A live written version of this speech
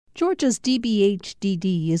Georgia's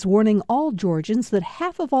DBHDD is warning all Georgians that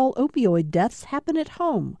half of all opioid deaths happen at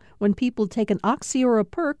home when people take an oxy or a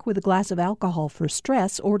perk with a glass of alcohol for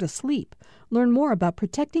stress or to sleep. Learn more about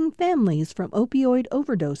protecting families from opioid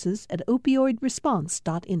overdoses at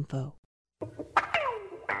opioidresponse.info.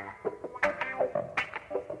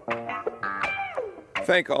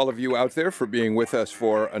 Thank all of you out there for being with us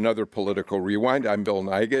for another Political Rewind. I'm Bill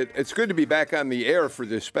Nygett. It's good to be back on the air for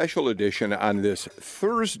this special edition on this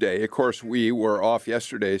Thursday. Of course, we were off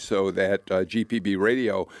yesterday so that GPB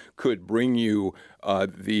Radio could bring you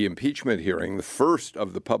the impeachment hearing, the first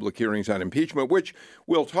of the public hearings on impeachment, which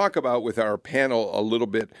we'll talk about with our panel a little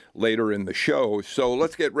bit later in the show. So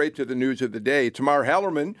let's get right to the news of the day. Tamar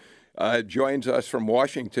Hallerman joins us from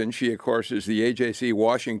Washington. She, of course, is the AJC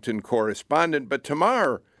Washington correspondent. But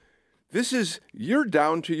Tamar, you're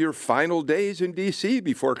down to your final days in D.C.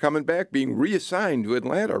 before coming back, being reassigned to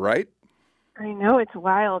Atlanta, right? I know, it's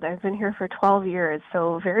wild. I've been here for 12 years,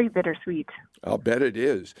 so very bittersweet. I'll bet it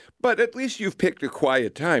is. But at least you've picked a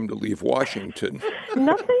quiet time to leave Washington.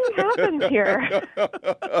 Nothing happens here.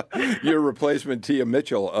 Your replacement, Tia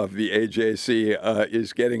Mitchell of the AJC,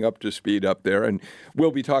 is getting up to speed up there, and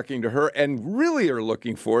we'll be talking to her and really are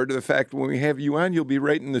looking forward to the fact when we have you on, you'll be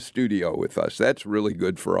right in the studio with us. That's really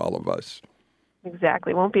good for all of us.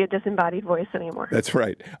 Exactly. Won't be a disembodied voice anymore. That's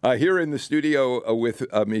right. Here in the studio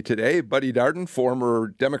with me today, Buddy Darden,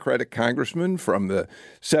 former Democratic congressman from the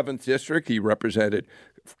 7th District. He represented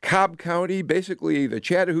Cobb County, basically the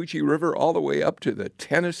Chattahoochee River, all the way up to the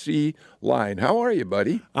Tennessee line. How are you,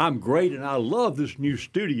 buddy? I'm great, and I love this new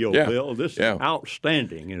studio, Bill. This is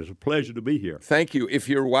outstanding, and it's a pleasure to be here. Thank you. If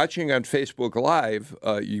you're watching on Facebook Live,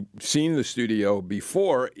 you've seen the studio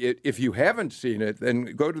before. If you haven't seen it,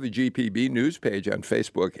 then go to the GPB news page on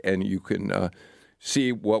Facebook, and you can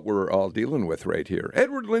see what we're all dealing with right here.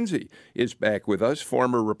 Edward Lindsey is back with us,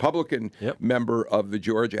 former Republican member of the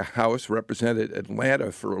Georgia House, represented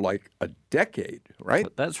Atlanta for like a decade, right?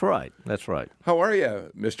 That's right. That's right. How are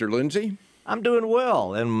you, Mr. Lindsey? I'm doing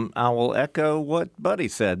well, and I will echo what Buddy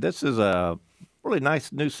said. This is a really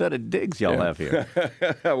nice new set of digs y'all have here.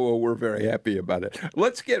 Well, we're very happy about it.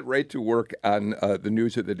 Let's get right to work on the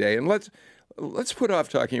news of the day, and let's put off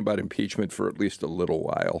talking about impeachment for at least a little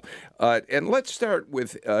while. And let's start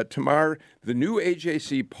with, Tamar, the new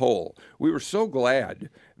AJC poll. We were so glad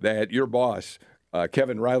that your boss,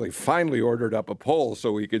 Kevin Riley, finally ordered up a poll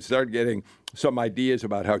so we could start getting some ideas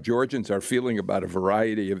about how Georgians are feeling about a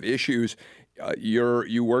variety of issues.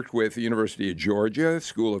 You worked with the University of Georgia,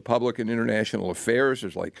 School of Public and International Affairs.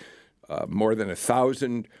 There's like more than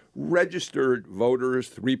 1,000 registered voters,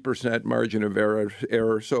 3% margin of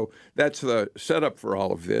error. So that's the setup for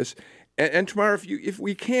all of this. And Tamar, if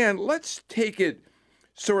we can, let's take it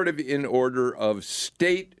sort of in order of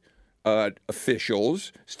state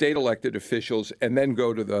officials, state elected officials, and then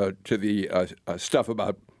go to the stuff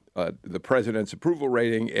about the president's approval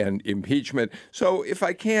rating and impeachment. So if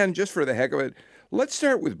I can, just for the heck of it, let's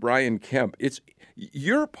start with Brian Kemp.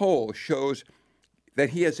 Your poll shows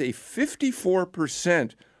that he has a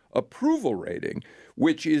 54% approval rating,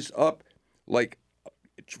 which is up like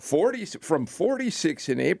 46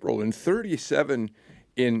 in April and 37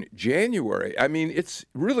 in January. I mean, it's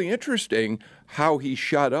really interesting how he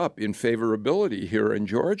shot up in favorability here in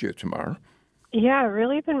Georgia, Tamar. Yeah,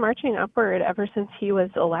 really been marching upward ever since he was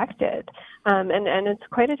elected. And it's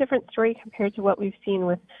quite a different story compared to what we've seen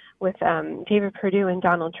with David Perdue and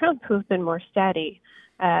Donald Trump, who've been more steady.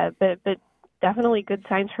 But definitely good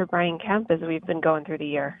signs for Brian Kemp as we've been going through the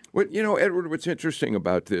year. Well, Edward, what's interesting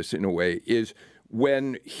about this, in a way, is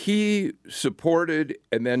when he supported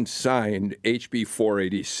and then signed HB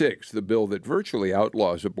 486, the bill that virtually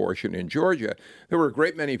outlaws abortion in Georgia, there were a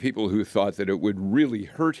great many people who thought that it would really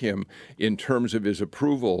hurt him in terms of his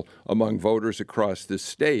approval among voters across the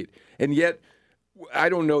state. And yet, I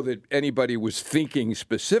don't know that anybody was thinking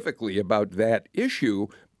specifically about that issue,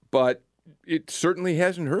 but it certainly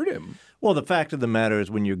hasn't hurt him. Well, the fact of the matter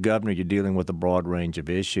is when you're governor, you're dealing with a broad range of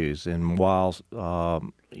issues. And while, a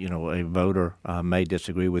voter may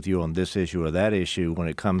disagree with you on this issue or that issue, when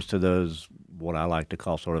it comes to those, what I like to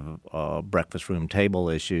call sort of breakfast room table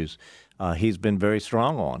issues, he's been very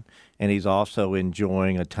strong on. And he's also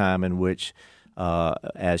enjoying a time in which,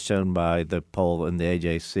 as shown by the poll in the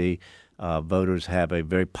AJC, voters have a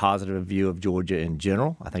very positive view of Georgia in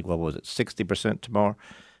general. I think, 60% tomorrow?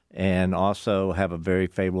 And also have a very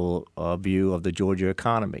favorable view of the Georgia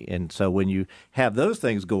economy. And so when you have those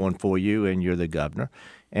things going for you and you're the governor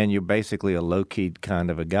and you're basically a low-key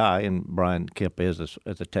kind of a guy, and Brian Kemp is a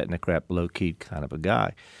technocrat, low-key kind of a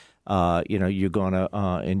guy, you're going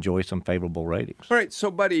to enjoy some favorable ratings. All right.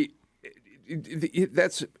 So, buddy,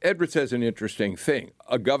 Edward says an interesting thing.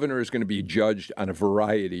 A governor is going to be judged on a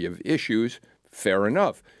variety of issues. Fair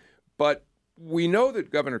enough. But we know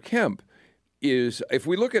that Governor Kemp is, if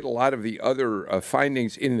we look at a lot of the other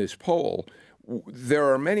findings in this poll,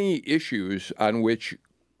 there are many issues on which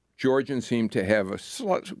Georgians seem to have a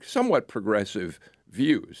somewhat progressive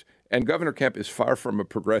views. And Governor Kemp is far from a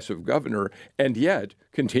progressive governor, and yet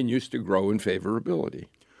continues to grow in favorability.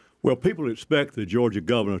 Well, people expect the Georgia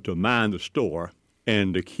governor to mind the store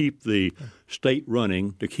and to keep the state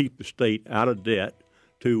running, to keep the state out of debt,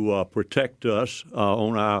 to protect us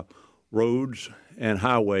on our roads and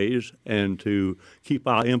highways, and to keep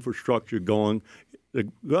our infrastructure going. The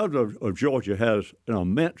governor of Georgia has an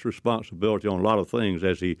immense responsibility on a lot of things,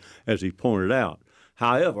 as he pointed out.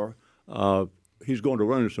 However, he's going to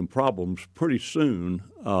run into some problems pretty soon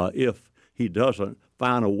if he doesn't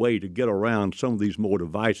find a way to get around some of these more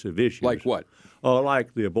divisive issues. Like what?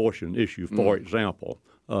 Like the abortion issue, for example.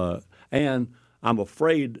 And I'm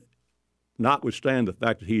afraid, notwithstanding the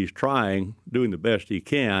fact that he's doing the best he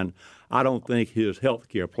can, I don't think his health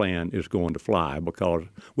care plan is going to fly, because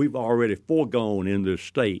we've already foregone in this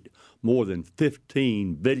state more than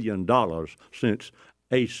 $15 billion since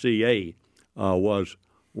ACA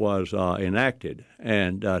was enacted.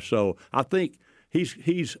 And so I think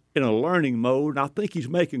he's in a learning mode, and I think he's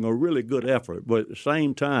making a really good effort. But at the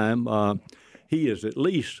same time, he is at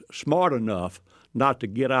least smart enough not to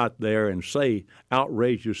get out there and say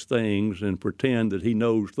outrageous things and pretend that he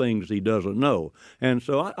knows things he doesn't know. And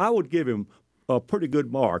so I would give him a pretty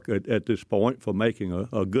good mark at this point for making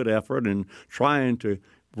a good effort and trying to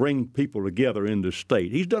bring people together in the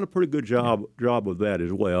state. He's done a pretty good job with that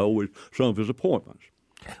as well with some of his appointments.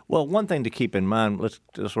 Well, one thing to keep in mind, let's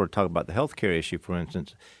just sort of talk about the health care issue, for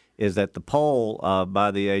instance, is that the poll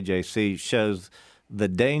by the AJC shows the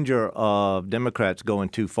danger of Democrats going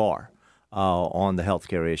too far on the health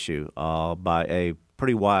care issue by a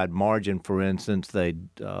pretty wide margin. For instance,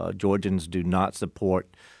 Georgians do not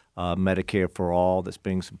support Medicare for all that's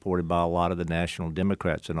being supported by a lot of the national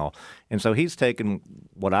Democrats and all. And so he's taken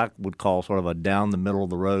what I would call sort of a down the middle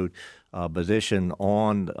of the road position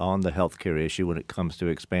on the health care issue when it comes to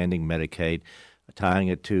expanding Medicaid, tying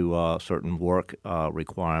it to certain work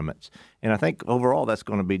requirements. And I think overall that's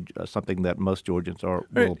going to be something that most Georgians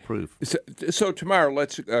will approve. So Tamar,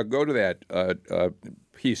 let's go to that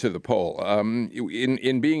piece of the poll.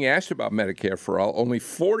 In being asked about Medicare for all, only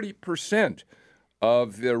 40%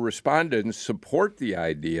 of the respondents support the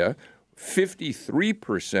idea.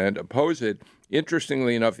 53% oppose it.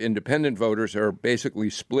 Interestingly enough, independent voters are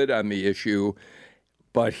basically split on the issue.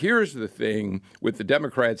 But here's the thing, with the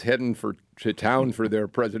Democrats heading to town for their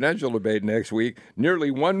presidential debate next week,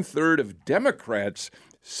 nearly 1/3 of Democrats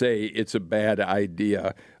say it's a bad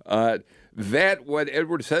idea. What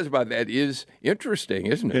Edward says about that is interesting,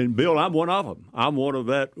 isn't it? And Bill, I'm one of them. I'm one of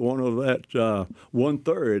that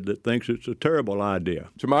 1/3 that thinks it's a terrible idea.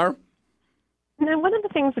 Tamar? And one of the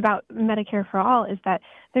things about Medicare for All is that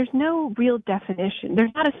there's no real definition.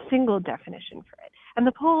 There's not a single definition for it. And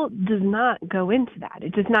the poll does not go into that.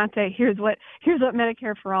 It does not say, here's what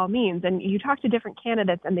Medicare for All means. And you talk to different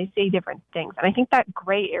candidates and they say different things. And I think that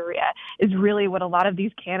gray area is really what a lot of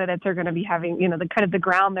these candidates are going to be having, the kind of the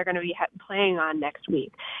ground they're going to be playing on next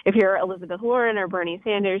week. If you're Elizabeth Warren or Bernie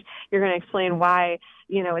Sanders, you're going to explain why,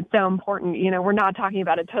 it's so important. We're not talking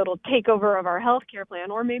about a total takeover of our health care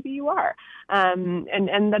plan, or maybe you are.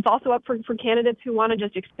 And that's also up for candidates who want to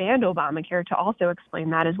just expand Obamacare to also explain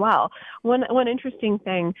that as well. One interesting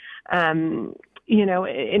thing,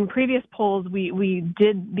 in previous polls, we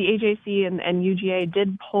did, the AJC and UGA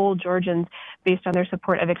did poll Georgians based on their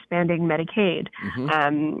support of expanding Medicaid,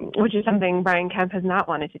 which is something Brian Kemp has not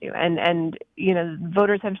wanted to do. And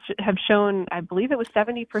voters have shown, I believe it was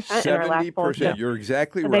 70% in our last poll. 70%, you're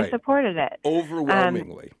exactly right. They supported it.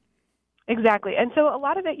 Overwhelmingly. Exactly. And so a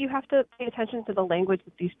lot of it, you have to pay attention to the language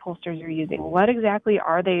that these pollsters are using. What exactly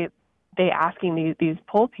are they asking these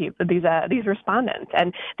poll people, these respondents?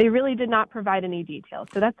 And they really did not provide any details.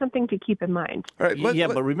 So that's something to keep in mind. All right,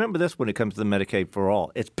 but remember this when it comes to the Medicaid for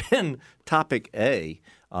All. It's been topic A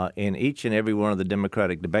in each and every one of the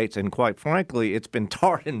Democratic debates. And quite frankly, it's been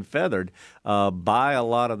tarred and feathered by a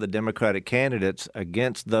lot of the Democratic candidates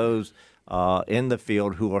against those in the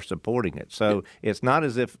field who are supporting it. So it's not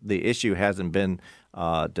as if the issue hasn't been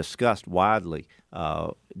discussed widely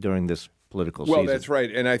during this political season. Well, that's right,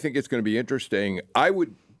 and I think it's going to be interesting. I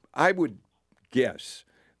would guess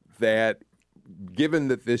that given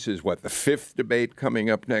that this is, the fifth debate coming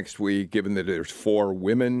up next week, given that there's 4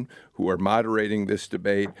 women who are moderating this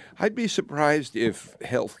debate, I'd be surprised if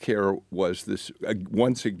health care was this,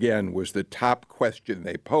 once again, was the top question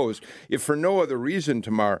they posed. If for no other reason,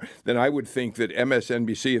 Tamar, then I would think that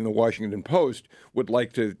MSNBC and the Washington Post would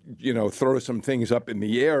like to, throw some things up in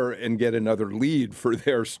the air and get another lead for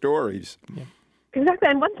their stories. Yeah. Exactly,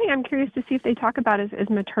 and one thing I'm curious to see if they talk about is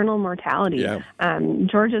maternal mortality. Yeah.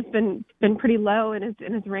 Georgia's been pretty low in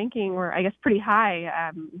its ranking, or I guess pretty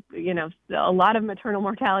high. A lot of maternal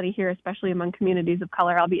mortality here, especially among communities of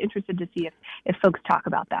color. I'll be interested to see if folks talk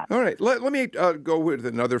about that. All right, let me go with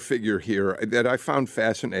another figure here that I found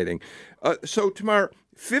fascinating. So, Tamar,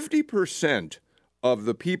 50% of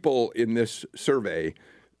the people in this survey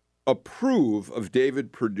approve of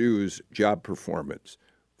David Perdue's job performance.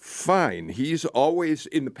 Fine. He's always,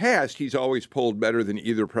 in the past, he's always polled better than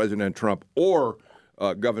either President Trump or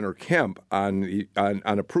Governor Kemp on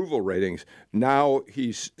approval ratings. Now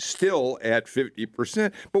he's still at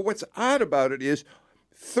 50%. But what's odd about it is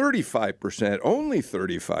 35%, only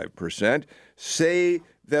 35%, say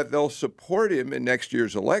that they'll support him in next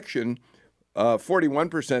year's election.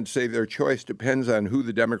 41% say their choice depends on who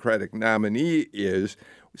the Democratic nominee is.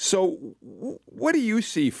 So what do you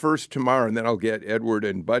see first, Tamar, and then I'll get Edward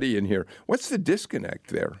and Buddy in here. What's the disconnect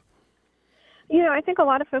there? I think a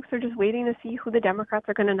lot of folks are just waiting to see who the Democrats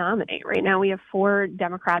are going to nominate. Right now we have 4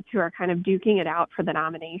 Democrats who are kind of duking it out for the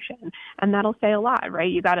nomination, and that'll say a lot, right?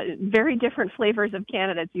 You got very different flavors of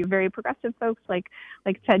candidates. You have very progressive folks like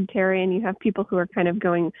Ted Terry, and you have people who are kind of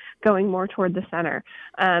going more toward the center.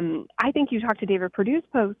 I think you talk to David Perdue's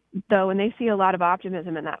post, though, and they see a lot of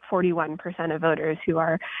optimism in that 41% of voters who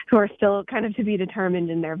are still kind of to be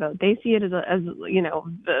determined in their vote. They see it as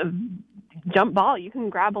a jump ball. You can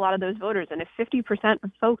grab a lot of those voters, and if 50%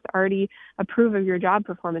 of folks already approve of your job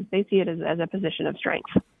performance, they see it as a position of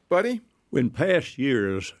strength. Buddy? In past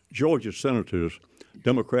years, Georgia senators,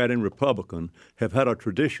 Democrat and Republican, have had a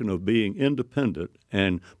tradition of being independent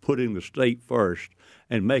and putting the state first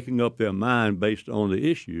and making up their mind based on the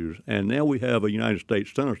issues. And now we have a United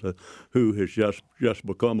States senator who has just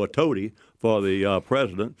become a toady for the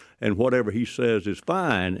president, and whatever he says is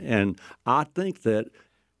fine. And I think that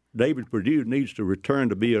David Perdue needs to return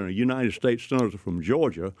to being a United States senator from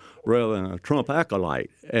Georgia rather than a Trump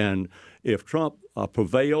acolyte. And if Trump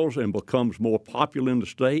prevails and becomes more popular in the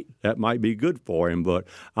state, that might be good for him. But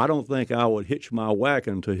I don't think I would hitch my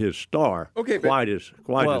wagon to his star quite as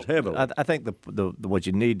heavily. I think the what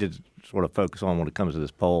you need to sort of focus on when it comes to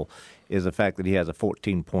this poll is the fact that he has a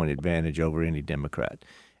 14-point advantage over any Democrat.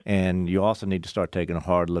 And you also need to start taking a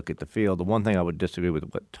hard look at the field. The one thing I would disagree with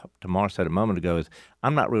what Tamar said a moment ago is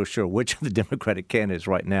I'm not real sure which of the Democratic candidates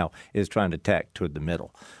right now is trying to tack toward the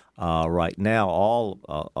middle. Right now, all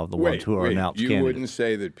of the ones who are announced candidates. You wouldn't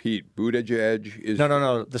say that Pete Buttigieg is...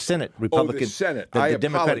 No, the Senate, Republican... Oh, the Senate. The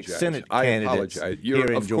Democratic Senate candidates here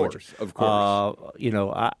in Georgia. Of course.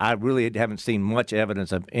 I really haven't seen much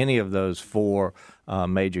evidence of any of those 4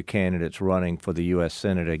 major candidates running for the U.S.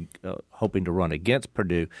 Senate, hoping to run against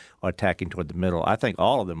Perdue, are tacking toward the middle. I think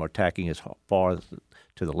all of them are tacking as far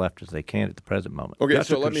to the left as they can at the present moment. Okay,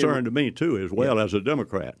 that's a concern to me, too, as well as a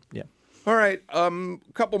Democrat. Yeah. All right, a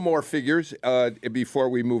couple more figures before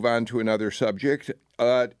we move on to another subject.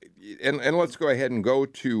 And let's go ahead and go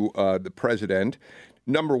to the president.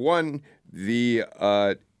 Number one, the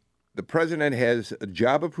president has a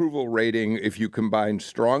job approval rating, if you combine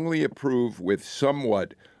strongly approve with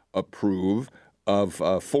somewhat approve, of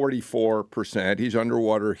 44%. He's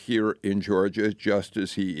underwater here in Georgia, just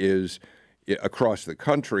as he is across the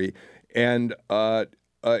country. And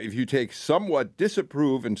if you take somewhat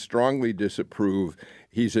disapprove and strongly disapprove,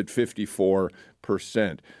 he's at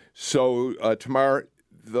 54%. So, Tamar,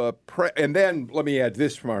 and then let me add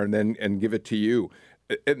this, Tamar, and give it to you.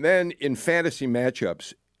 And then in fantasy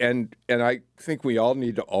matchups, and I think we all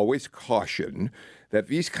need to always caution that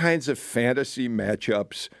these kinds of fantasy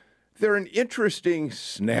matchups, they're an interesting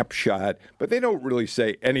snapshot, but they don't really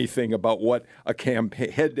say anything about what a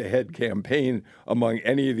head-to-head campaign among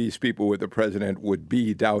any of these people with the president would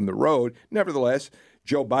be down the road. Nevertheless,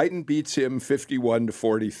 Joe Biden beats him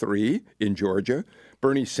 51-43 in Georgia.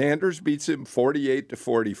 Bernie Sanders beats him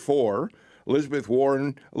 48-44. Elizabeth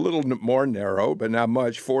Warren, a little more narrow, but not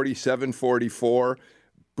much, 47-44.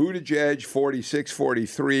 Buttigieg,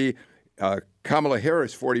 46-43. Kamala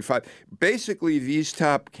Harris, 45. Basically, these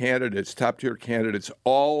top-tier candidates,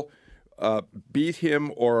 all beat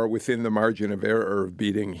him or are within the margin of error of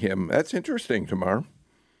beating him. That's interesting, Tamar.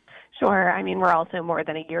 Sure. I mean, we're also more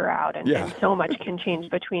than a year out, and so much can change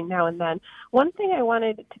between now and then. One thing I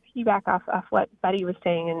wanted to piggyback off what Betty was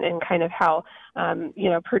saying and kind of how,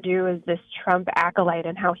 Perdue is this Trump acolyte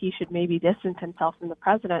and how he should maybe distance himself from the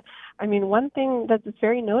president. I mean, one thing that's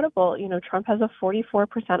very notable, Trump has a 44%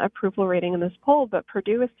 approval rating in this poll, but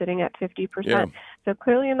Perdue is sitting at 50%. Yeah. So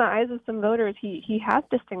clearly in the eyes of some voters, he has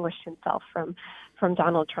distinguished himself from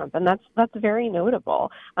Donald Trump, and that's very notable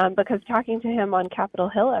because talking to him on Capitol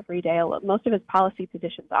Hill every day, most of his policy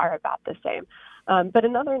positions are about the same. But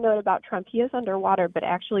another note about Trump, he is underwater, but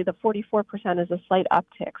actually the 44% is a slight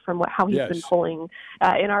uptick from how he's been polling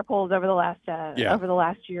in our polls over the last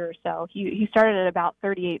year or so. He started at about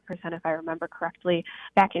 38%, if I remember correctly,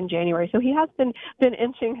 back in January. So he has been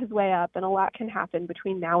inching his way up, and a lot can happen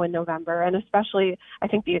between now and November, and especially I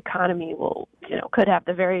think the economy could have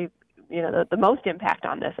the most impact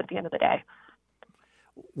on this at the end of the day.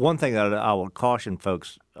 One thing that I would caution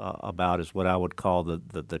folks about is what I would call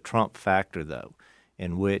the Trump factor, though,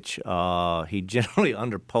 in which he generally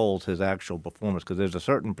underpolls his actual performance because there's a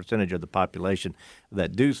certain percentage of the population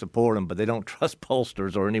that do support him, but they don't trust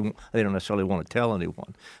pollsters or anyone. They don't necessarily want to tell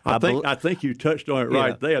anyone. I think you touched on it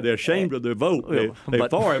right there. They're ashamed of their vote. They're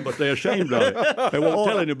for him, but they're ashamed of it. They won't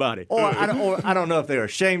tell anybody. Or I don't know if they're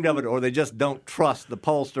ashamed of it or they just don't trust the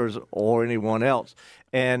pollsters or anyone else.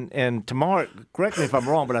 And Tamar, correct me if I'm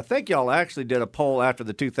wrong, but I think y'all actually did a poll after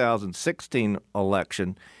the 2016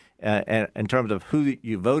 election in terms of who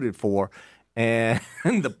you voted for, and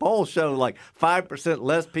the poll showed like 5%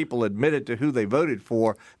 less people admitted to who they voted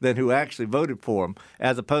for than who actually voted for them,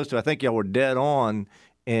 as opposed to I think y'all were dead on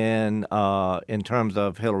in terms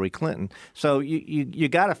of Hillary Clinton. So you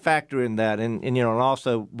got to factor in that, and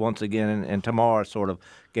also once again, and Tamar sort of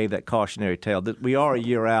gave that cautionary tale that we are a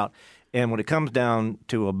year out. And when it comes down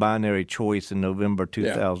to a binary choice in November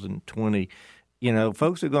 2020,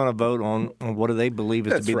 folks are going to vote on what do they believe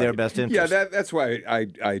is to be their best interest. Yeah, that's why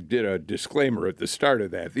I did a disclaimer at the start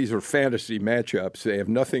of that. These are fantasy matchups. They have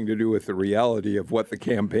nothing to do with the reality of what the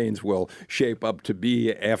campaigns will shape up to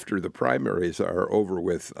be after the primaries are over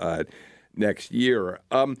with next year.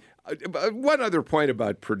 One other point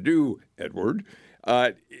about Perdue, Edward.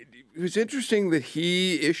 It was interesting that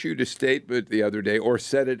he issued a statement the other day, or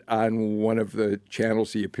said it on one of the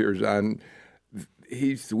channels he appears on.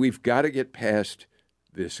 We've got to get past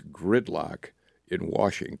this gridlock in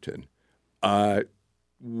Washington.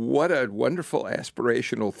 What a wonderful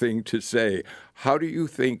aspirational thing to say. How do you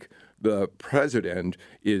think the president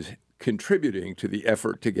is contributing to the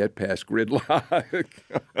effort to get past gridlock?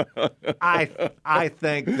 I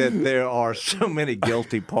think that there are so many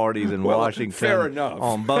guilty parties in Washington fair enough.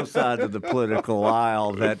 On both sides of the political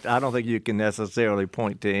aisle that I don't think you can necessarily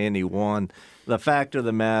point to any one. The fact of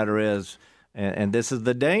the matter is, and this is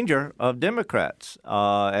the danger of Democrats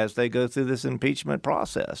as they go through this impeachment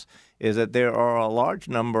process, is that there are a large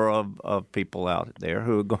number of people out there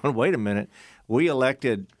who are going, wait a minute, we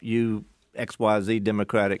elected you XYZ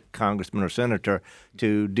Democratic congressman or senator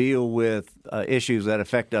to deal with issues that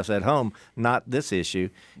affect us at home, not this issue.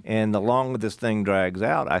 And the longer this thing drags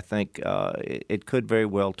out, I think it could very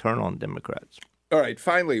well turn on Democrats. All right.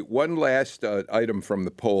 Finally, one last item from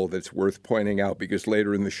the poll that's worth pointing out, because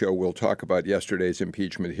later in the show we'll talk about yesterday's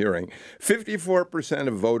impeachment hearing. 54%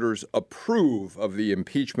 of voters approve of the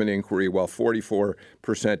impeachment inquiry, while 44%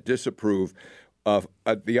 disapprove. On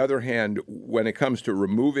the other hand, when it comes to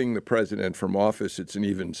removing the president from office, it's an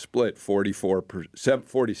even split,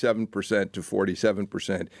 47% to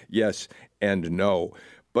 47% yes and no.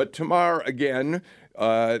 But Tamar, again,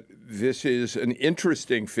 this is an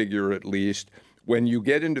interesting figure, at least. When you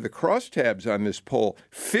get into the crosstabs on this poll,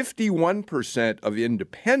 51% of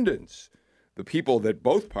independents, the people that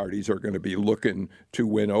both parties are going to be looking to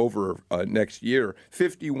win over next year,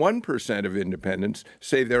 51% of independents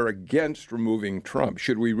say they're against removing Trump.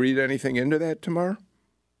 Should we read anything into that, Tamar?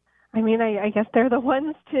 I mean, I guess they're the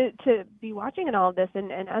ones to be watching in all of this.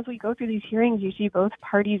 And as we go through these hearings, you see both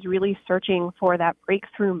parties really searching for that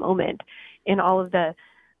breakthrough moment in all of the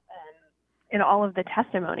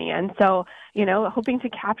testimony. And so, hoping to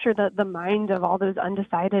capture the mind of all those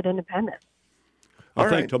undecided independents. I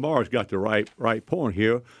think Tamar's got the right point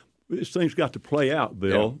here. This thing's got to play out,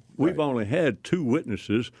 Bill. Yeah, We've only had two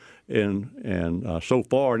witnesses, and so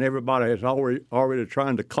far, and everybody is already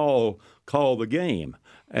trying to call the game.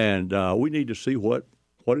 And we need to see what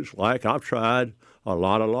it's like. I've tried a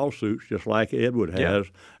lot of lawsuits, just like Edward has,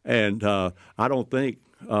 and I don't think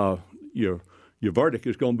your your verdict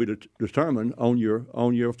is going to be determined on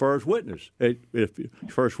your first witness. If your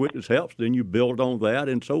first witness helps, then you build on that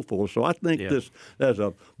and so forth. So I think there's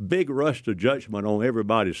a big rush to judgment on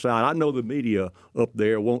everybody's side. I know the media up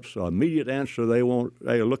there wants an immediate answer. They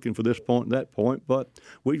are looking for this point and that point, but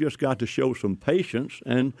we just got to show some patience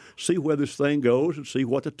and see where this thing goes and see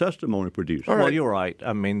what the testimony produces. Well, you're right.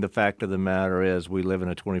 I mean, the fact of the matter is we live in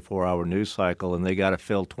a 24-hour news cycle, and they got to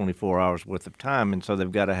fill 24 hours worth of time, and so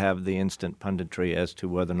they've got to have the instant punditry as to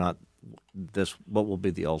whether or not what will be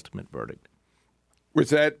the ultimate verdict. Was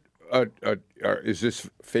that is this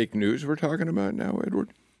fake news we're talking about now,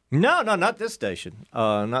 Edward? No, not this station,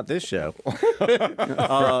 not this show. We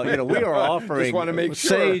are offering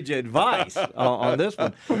sage advice on this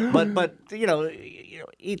one. But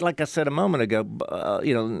like I said a moment ago,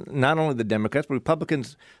 not only the Democrats, but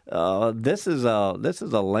Republicans. This is a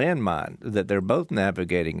landmine that they're both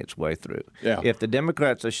navigating its way through. Yeah. If the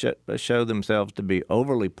Democrats show themselves to be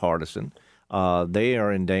overly partisan, they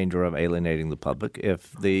are in danger of alienating the public.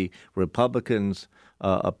 If the Republicans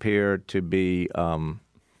appear to be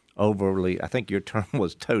overly, I think your term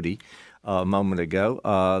was toady a moment ago,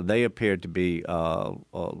 they appeared to be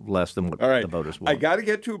less than what the voters want. I got to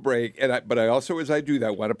get to a break, but I also, as I do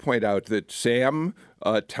that, want to point out that Sam,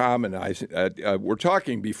 Tom, and I were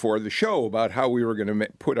talking before the show about how we were going to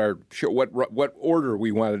put our show, what order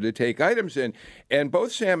we wanted to take items in, and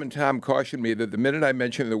both Sam and Tom cautioned me that the minute I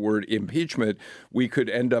mentioned the word impeachment, we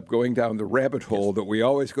could end up going down the rabbit hole that we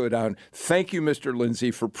always go down. Thank you, Mr.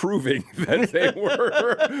 Lindsay, for proving that they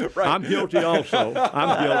were right. I'm guilty also.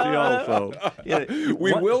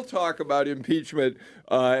 We will talk about impeachment,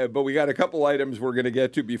 but we got a couple items we're going to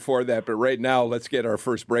get to before that. But right now, let's get our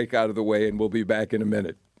first break out of the way, and we'll be back in a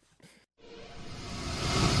minute.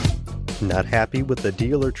 Not happy with the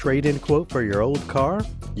dealer trade-in quote for your old car?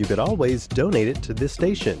 You could always donate it to this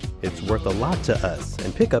station. It's worth a lot to us,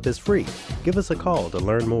 and pickup is free. Give us a call to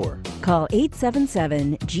learn more. Call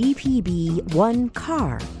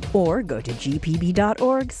 877-GPB-1-CAR or go to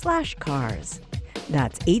gpb.org/cars.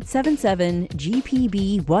 That's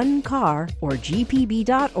 877-GPB-1-CAR or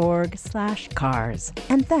gpb.org/cars.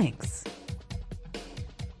 And thanks.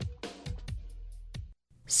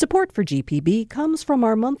 Support for GPB comes from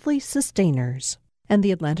our monthly sustainers. And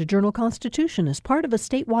the Atlanta Journal-Constitution is part of a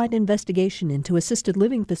statewide investigation into assisted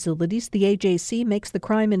living facilities. The AJC makes the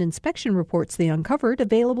crime and inspection reports they uncovered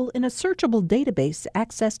available in a searchable database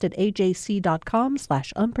accessed at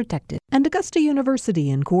ajc.com/unprotected. And Augusta University,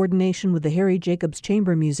 in coordination with the Harry Jacobs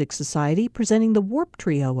Chamber Music Society, presenting the Warp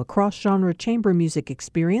Trio, a cross-genre chamber music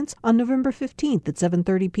experience, on November 15th at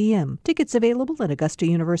 7:30 p.m. Tickets available at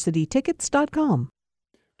augustauniversitytickets.com.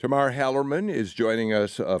 Tamar Hallerman is joining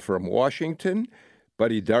us from Washington.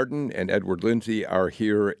 Buddy Darden and Edward Lindsay are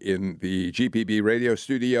here in the GPB radio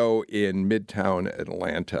studio in Midtown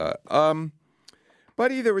Atlanta.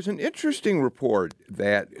 Buddy, there was an interesting report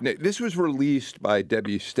that this was released by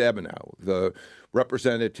Debbie Stabenow, the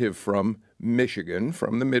representative from Michigan,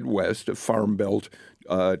 from the Midwest, a Farm Belt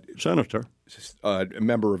senator,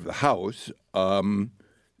 member of the House.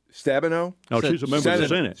 Stabenow? No, she's a member of the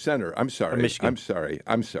Senate. Senator. I'm sorry.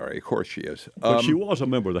 I'm sorry. Of course she is. But she was a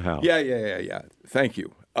member of the House. Yeah. Thank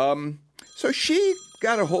you. So she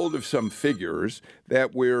got a hold of some figures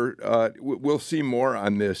that we'll see more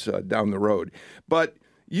on this down the road. But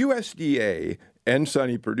USDA and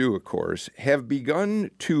Sonny Perdue, of course, have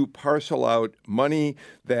begun to parcel out money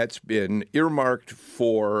that's been earmarked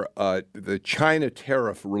for the China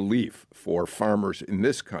tariff relief for farmers in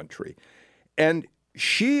this country. And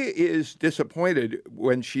she is disappointed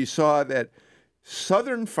when she saw that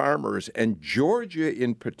Southern farmers, and Georgia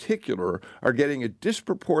in particular, are getting a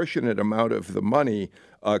disproportionate amount of the money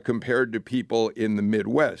compared to people in the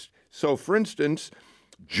Midwest. So, for instance,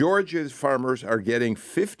 Georgia's farmers are getting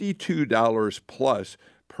 $52 plus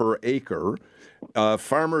per acre.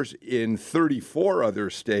 Farmers in 34 other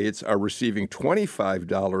states are receiving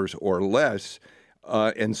 $25 or less,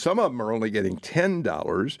 and some of them are only getting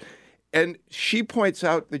 $10. And she points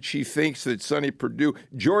out that she thinks that Sonny Perdue,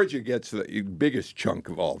 Georgia gets the biggest chunk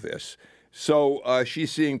of all this. So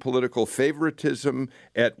she's seeing political favoritism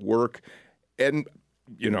at work. And,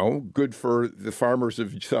 good for the farmers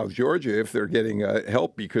of South Georgia if they're getting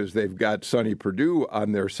help because they've got Sonny Perdue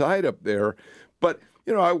on their side up there. But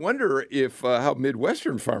I wonder if how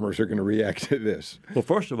Midwestern farmers are going to react to this. Well,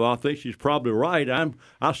 first of all, I think she's probably right.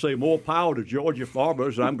 I say more power to Georgia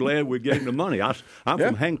farmers. I'm glad we're getting the money. I'm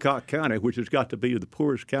from Hancock County, which has got to be the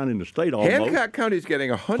poorest county in the state almost. Hancock County is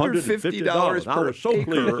getting $150 per I was so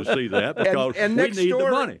acre. pleased to see that because and we next need door,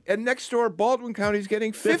 the money. And next door, Baldwin County is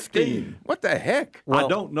getting 15. What the heck? I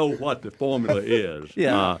don't know what the formula is.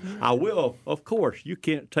 Yeah. I will, of course, you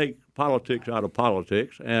can't take politics out of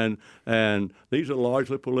politics, and these are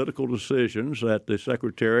largely political decisions that the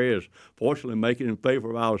Secretary is fortunately making in favor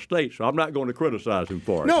of our state, so I'm not going to criticize him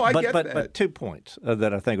for it. No, I get that. But 2 points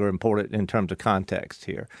that I think are important in terms of context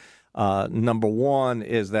here. Number one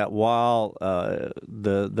is that while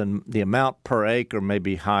the amount per acre may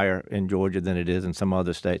be higher in Georgia than it is in some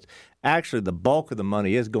other states, actually the bulk of the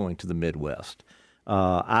money is going to the Midwest.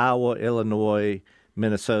 Iowa, Illinois,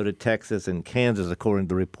 Minnesota, Texas, and Kansas, according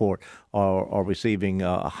to the report, are receiving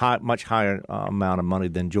a much higher amount of money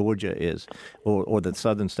than Georgia is, or the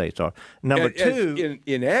southern states are. Number two,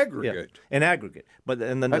 in aggregate, in aggregate. But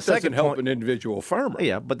then that the second doesn't help point, an individual farmer.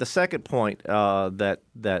 Yeah, but the second point that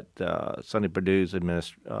Sonny Perdue's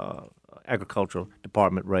agricultural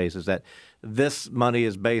department raised is that this money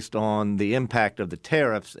is based on the impact of the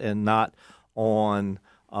tariffs and not on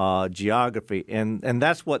geography, and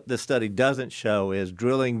that's what this study doesn't show, is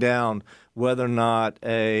drilling down whether or not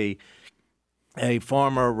a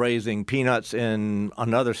farmer raising peanuts in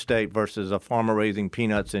another state versus a farmer raising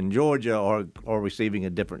peanuts in Georgia or receiving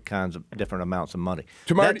different amounts of money.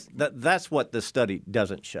 Tamar, that's what this study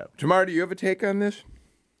doesn't show. Tamar, do you have a take on this?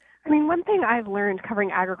 I mean, one thing I've learned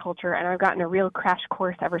covering agriculture, and I've gotten a real crash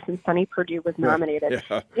course ever since Sonny Perdue was nominated,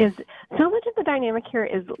 is so much of the dynamic here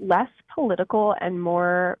is less political and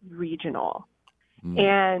more regional.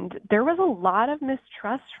 And there was a lot of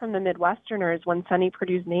mistrust from the Midwesterners when Sonny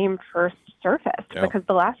Perdue's name first surfaced, because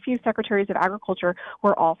the last few secretaries of agriculture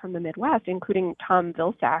were all from the Midwest, including Tom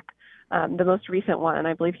Vilsack, the most recent one, and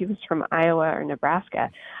I believe he was from Iowa or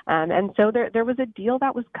Nebraska. And so there was a deal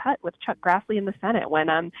that was cut with Chuck Grassley in the Senate.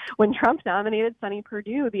 When Trump nominated Sonny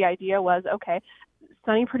Perdue, the idea was, okay,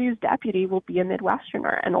 Sonny Perdue's deputy will be a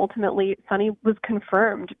Midwesterner. And ultimately, Sonny was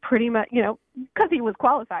confirmed pretty much, because he was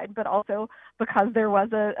qualified, but also because there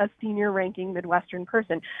was a senior-ranking Midwestern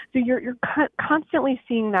person. So you're constantly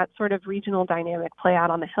seeing that sort of regional dynamic play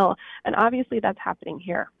out on the Hill, and obviously that's happening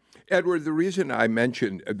here. Edward, the reason I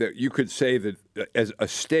mentioned that you could say that as a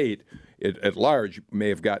state, it at large may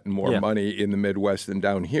have gotten more money in the Midwest than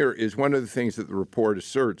down here is one of the things that the report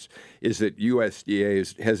asserts is that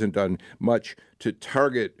USDA hasn't done much to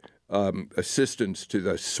target assistance to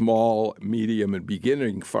the small, medium, and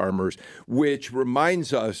beginning farmers, which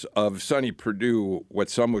reminds us of Sonny Perdue, what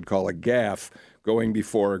some would call a gaffe, going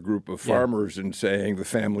before a group of farmers and saying the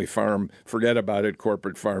family farm, forget about it,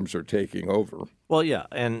 corporate farms are taking over. Well, yeah,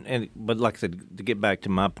 but like I said, to get back to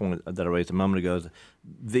my point that I raised a moment ago, is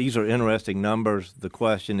these are interesting numbers. The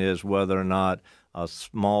question is whether or not a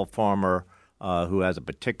small farmer who has a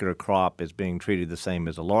particular crop is being treated the same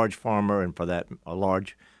as a large farmer, and for that, a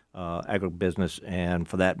large agribusiness, and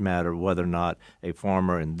for that matter, whether or not a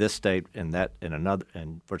farmer in this state and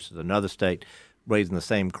versus another state raising the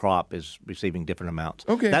same crop is receiving different amounts.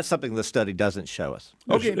 Okay. That's something the study doesn't show us.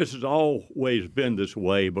 Okay. This has always been this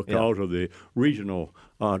way because of the regional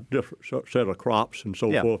different set of crops and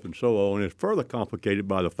so forth and so on. It's further complicated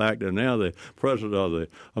by the fact that now the president of the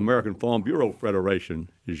American Farm Bureau Federation,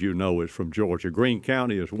 as you know, is from Georgia, Greene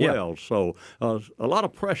County as well. Yeah. So a lot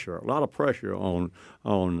of pressure on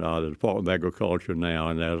the Department of Agriculture now,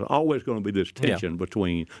 and there's always going to be this tension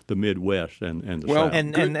between the Midwest and the South.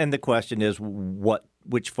 And the question is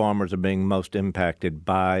which farmers are being most impacted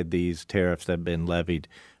by these tariffs that have been levied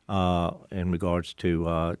in regards to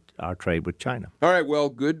our trade with China. All right. Well,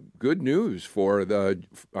 good news for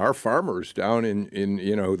our farmers down in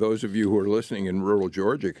those of you who are listening in rural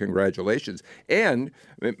Georgia. Congratulations. And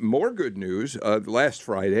more good news. Last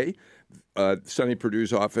Friday, Sonny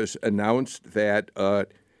Perdue's office announced that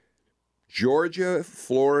Georgia,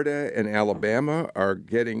 Florida, and Alabama are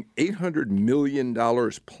getting $800 million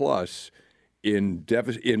plus in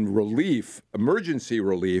relief, emergency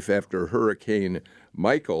relief after Hurricane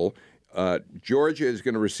Michael. Georgia is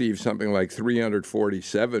going to receive something like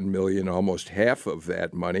 $347 million, almost half of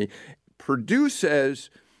that money. Perdue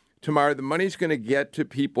says, Tamar, the money's going to get to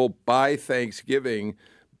people by Thanksgiving,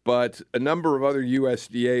 but a number of other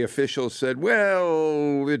USDA officials said,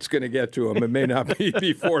 well, it's going to get to them. It may not be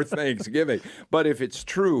before Thanksgiving. But if it's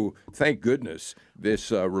true, thank goodness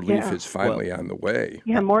this relief is finally on the way.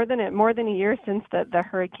 Yeah, more than a year since the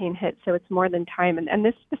hurricane hit, so it's more than time. And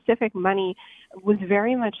this specific money was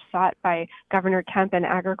very much sought by Governor Kemp and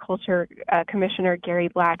Agriculture Commissioner Gary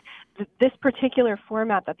Black. This particular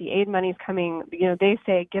format that the aid money is coming, they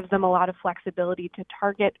say gives them a lot of flexibility to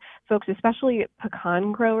target folks, especially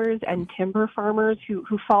pecan growers and timber farmers who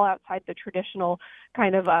fall outside the traditional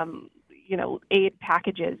kind of aid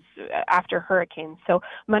packages after hurricanes. So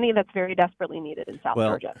money that's very desperately needed in South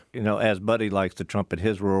Georgia. As Buddy likes to trumpet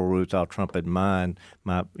his rural roots, I'll trumpet mine.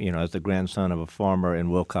 As the grandson of a farmer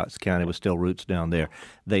in Wilcox County with still roots down there,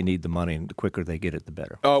 they need the money, and the quicker they get it, the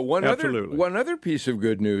better. One other piece of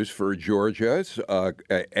good news for Georgia's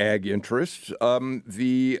ag interests,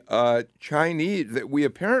 the Chinese, that we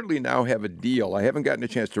apparently now have a deal. I haven't gotten a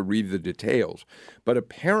chance to read the details, but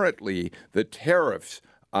apparently the tariffs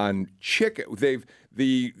on chicken,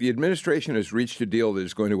 the administration has reached a deal that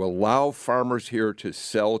is going to allow farmers here to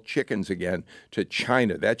sell chickens again to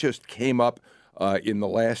China. That just came up in the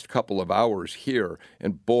last couple of hours here,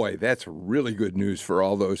 and boy, that's really good news for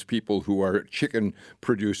all those people who are chicken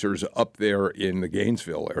producers up there in the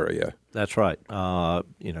Gainesville area. That's right.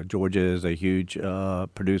 Georgia is a huge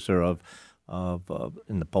producer of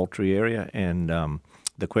in the poultry area, and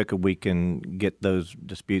the quicker we can get those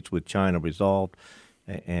disputes with China resolved,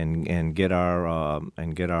 and get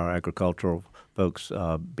our agricultural folks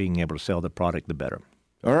being able to sell the product, the better.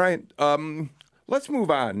 All right. Let's move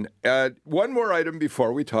on. One more item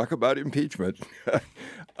before we talk about impeachment.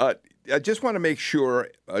 I just want to make sure,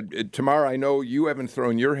 Tamara, I know you haven't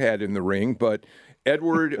thrown your hat in the ring, but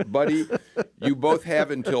Edward, Buddy, you both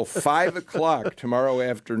have until 5 o'clock tomorrow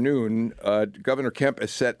afternoon. Governor Kemp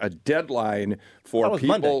has set a deadline for people.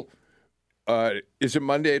 Monday. Is it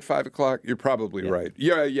Monday at 5 o'clock? You're probably right.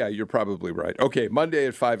 Yeah, you're probably right. Okay, Monday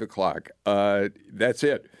at 5 o'clock. That's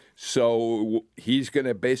it. So he's going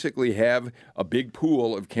to basically have a big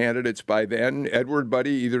pool of candidates by then. Edward,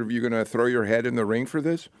 Buddy, either of you going to throw your head in the ring for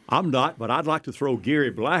this? I'm not, but I'd like to throw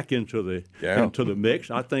Gary Black into the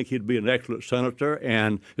mix. I think he'd be an excellent senator,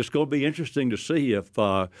 and it's going to be interesting to see if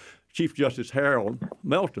Chief Justice Harold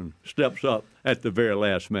Melton steps up at the very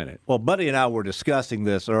last minute. Well, Buddy and I were discussing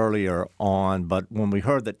this earlier on, but when we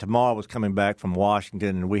heard that Tamara was coming back from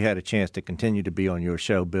Washington and we had a chance to continue to be on your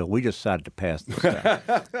show, Bill, we just decided to pass this down.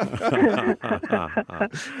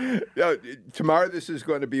 Tamara, this is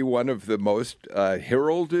going to be one of the most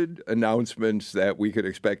heralded announcements that we could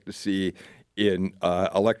expect to see in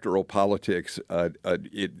electoral politics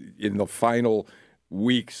in the final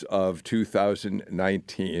weeks of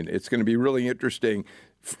 2019. It's going to be really interesting.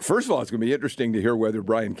 First of all, it's going to be interesting to hear whether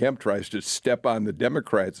Brian Kemp tries to step on the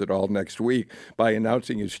Democrats at all next week by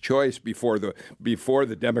announcing his choice before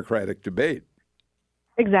the Democratic debate.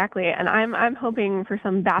 Exactly, and I'm hoping for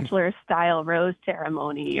some bachelor-style rose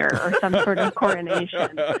ceremony or some sort of coronation.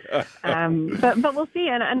 But we'll see,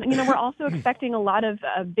 and we're also expecting a lot of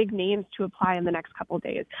big names to apply in the next couple of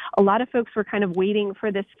days. A lot of folks were kind of waiting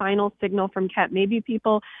for this final signal from Kemp. Maybe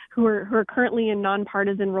people who are currently in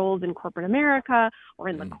nonpartisan roles in corporate America or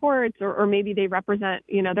in the courts, or maybe they represent,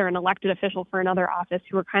 they're an elected official for another office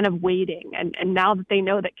who are kind of waiting. And now that they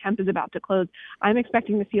know that Kemp is about to close, I'm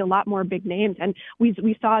expecting to see a lot more big names. And we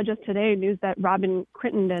saw just today news that Robin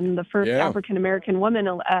Crittenden, the first African-American woman,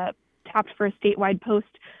 tapped for a statewide post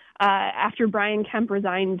after Brian Kemp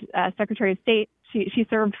resigned Secretary of State. She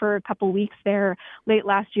served for a couple weeks there late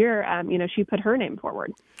last year. She put her name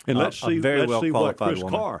forward. And let's see what Chris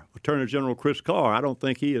Carr, Attorney General Chris Carr, I don't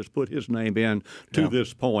think he has put his name in to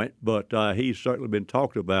this point, but he's certainly been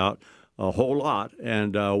talked about a whole lot,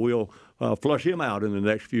 and we'll flush him out in the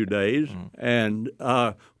next few days. And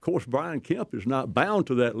of course, Brian Kemp is not bound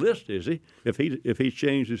to that list, is he? If he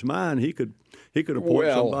changed his mind, he could appoint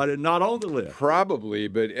somebody not on the list. Probably,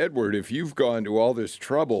 but Edward, if you've gone to all this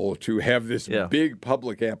trouble to have this big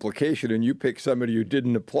public application and you pick somebody who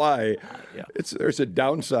didn't apply, there's a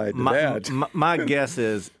downside to that. My guess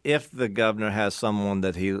is if the governor has someone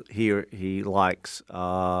that he likes,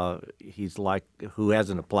 who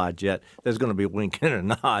hasn't applied yet, there's going to be a wink and a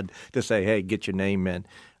nod to say, hey, get your name in.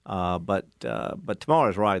 But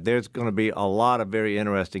Tamara's right. There's going to be a lot of very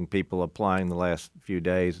interesting people applying the last few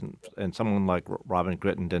days, and someone like Robin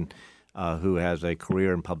Crittenden, who has a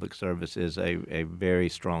career in public service, is a very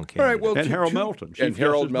strong candidate. All right, well, and Harold Melton.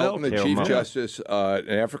 Harold Melton, the Chief Justice, an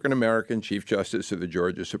African-American Chief Justice of the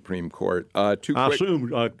Georgia Supreme Court. I assume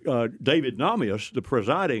David Namias, the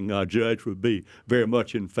presiding judge, would be very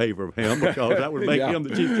much in favor of him because that would make him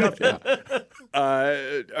the Chief Justice.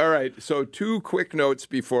 All right, so 2 quick notes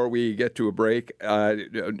before we get to a break.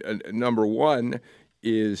 Number one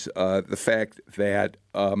is the fact that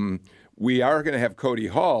we are going to have Cody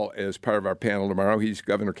Hall as part of our panel tomorrow. He's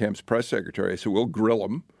Governor Kemp's press secretary, so we'll grill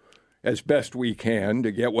him. as best we can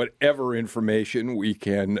to get whatever information we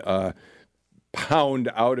can pound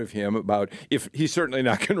out of him about, if he's certainly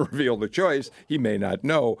not going to reveal the choice, he may not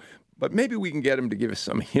know, but maybe we can get him to give us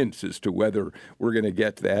some hints as to whether we're going to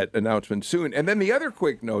get that announcement soon. And then the other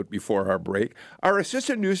quick note before our break, our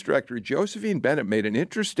assistant news director, Josephine Bennett, made an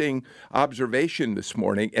interesting observation this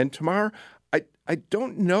morning. And Tamar, I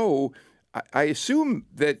don't know, I assume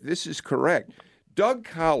that this is correct.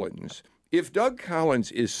 If Doug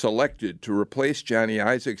Collins is selected to replace Johnny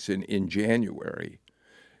Isakson in January,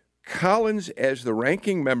 Collins, as the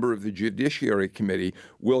ranking member of the Judiciary Committee,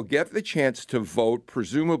 will get the chance to vote,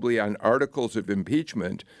 presumably on articles of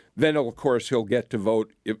impeachment. Then, of course, he'll get to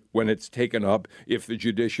vote when it's taken up, if the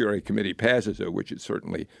Judiciary Committee passes it, which it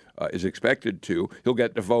certainly is expected to. He'll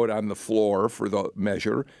get to vote on the floor for the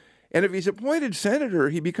measure. And if he's appointed senator,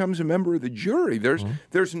 he becomes a member of the jury.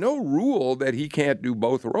 There's no rule that he can't do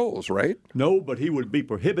both roles, right? No, but he would be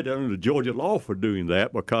prohibited under Georgia law for doing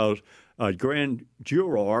that, because a grand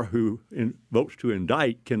juror who votes to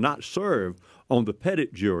indict cannot serve on the petit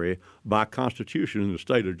jury by constitution in the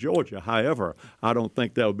state of Georgia. However, I don't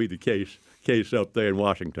think that would be the case up there in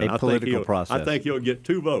Washington. A political process. I think he'll get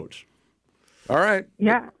 2 votes. All right.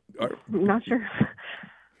 Yeah, not sure.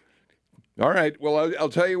 All right. Well, I'll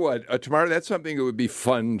tell you what, tomorrow, that's something that would be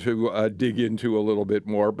fun to dig into a little bit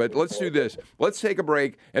more. But let's do this. Let's take a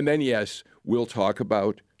break, and then, yes, we'll talk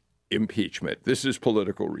about impeachment. This is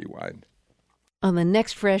Political Rewind. On the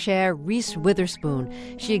next Fresh Air, Reese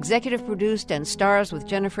Witherspoon. She executive produced and stars with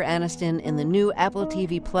Jennifer Aniston in the new Apple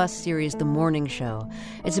TV Plus series The Morning Show.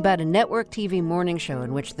 It's about a network TV morning show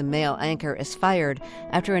in which the male anchor is fired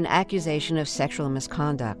after an accusation of sexual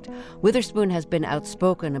misconduct. Witherspoon has been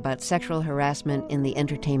outspoken about sexual harassment in the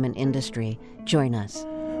entertainment industry. Join us.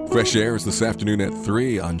 Fresh Air is this afternoon at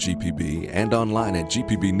 3 on GPB and online at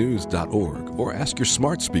gpbnews.org, or ask your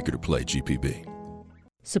smart speaker to play GPB.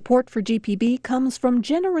 Support for GPB comes from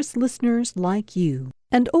generous listeners like you.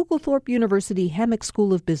 And Oglethorpe University Hammock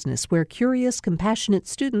School of Business, where curious, compassionate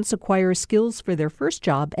students acquire skills for their first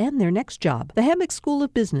job and their next job. The Hammock School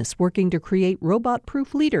of Business, working to create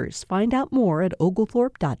robot-proof leaders. Find out more at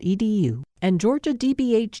oglethorpe.edu. And Georgia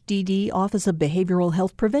DBHDD Office of Behavioral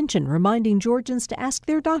Health Prevention, reminding Georgians to ask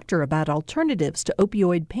their doctor about alternatives to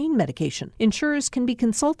opioid pain medication. Insurers can be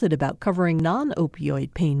consulted about covering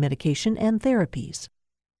non-opioid pain medication and therapies.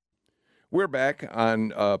 We're back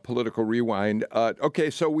on Political Rewind. Okay,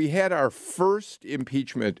 so we had our first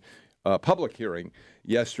impeachment public hearing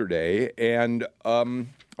yesterday, and I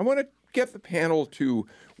want to get the panel to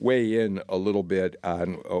weigh in a little bit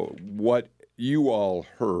on what you all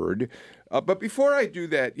heard. But before I do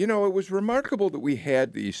that, it was remarkable that we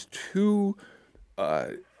had these 2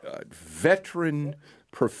 veteran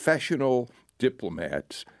professional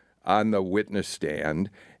diplomats on the witness stand.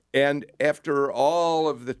 And after all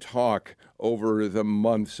of the talk over the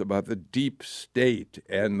months about the deep state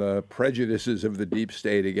and the prejudices of the deep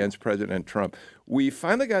state against President Trump, we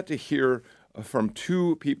finally got to hear from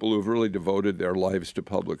 2 people who've really devoted their lives to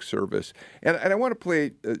public service. And I want to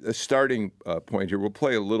play a starting point here. We'll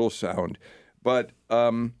play a little sound, but I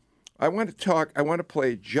want to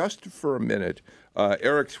play just for a minute.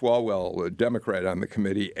 Eric Swalwell, a Democrat on the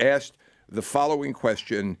committee, asked the following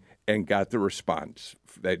question and got the response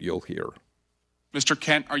that you'll hear. Mr.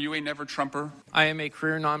 Kent, are you a never-Trumper? I am a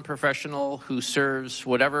career non-professional who serves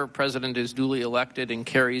whatever president is duly elected and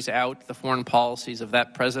carries out the foreign policies of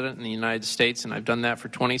that president in the United States, and I've done that for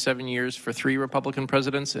 27 years for 3 Republican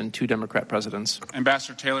presidents and 2 Democrat presidents.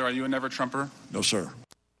 Ambassador Taylor, are you a never-Trumper? No, sir.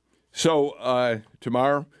 So,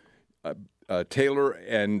 Tamar, Taylor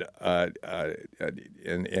and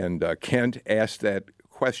Kent asked that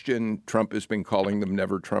question. Trump has been calling them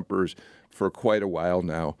never-Trumpers for quite a while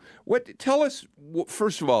now. Tell us,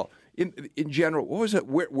 first of all, in general, what was it?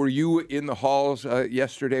 Were you in the halls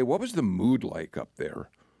yesterday? What was the mood like up there?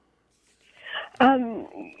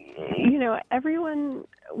 Everyone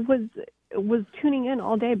was tuning in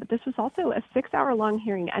all day, but this was also a 6-hour-long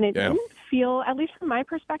hearing, and it didn't feel, at least from my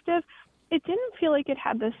perspective, it didn't feel like it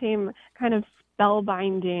had the same kind of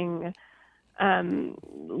spellbinding.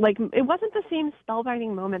 It wasn't the same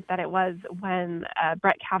spellbinding moment that it was when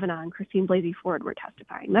Brett Kavanaugh and Christine Blasey Ford were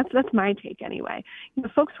testifying. That's my take anyway.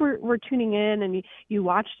 Folks were tuning in, and you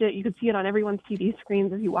watched it. You could see it on everyone's TV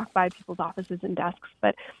screens as you walk by people's offices and desks.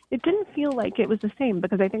 But it didn't feel like it was the same,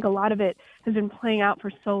 because I think a lot of it has been playing out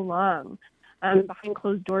for so long. Behind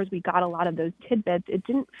closed doors, we got a lot of those tidbits. It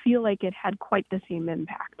didn't feel like it had quite the same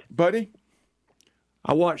impact. Buddy?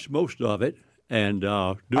 I watched most of it, and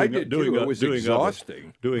I did too. It was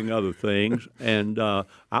exhausting. Doing other things. And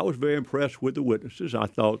I was very impressed with the witnesses. I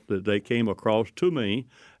thought that they came across to me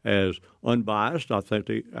as unbiased. I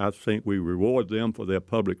think we reward them for their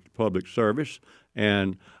public service.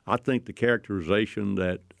 And I think the characterization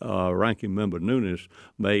that Ranking Member Nunes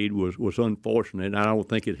made was unfortunate, and I don't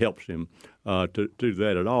think it helps him to do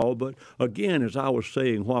that at all. But again, as I was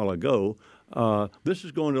saying a while ago, this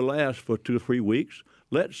is going to last for 2 or 3 weeks.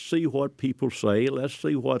 Let's see what people say. Let's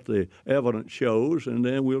see what the evidence shows, and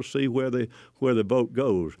then we'll see where the vote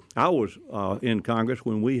goes. I was in Congress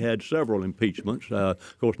when we had several impeachments.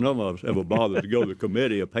 Of course, none of us ever bothered to go to the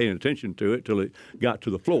committee or paying attention to it till it got to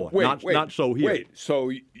the floor. Not so here. Wait,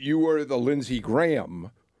 so you were the Lindsey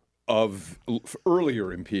Graham of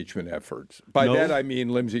earlier impeachment efforts. By that I mean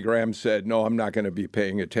Lindsey Graham said, no, I'm not going to be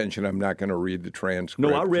paying attention. I'm not going to read the transcript.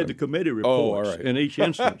 No, I read the committee reports in each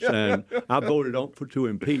instance, and I voted to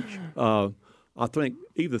impeach. I think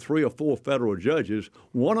either 3 or 4 federal judges,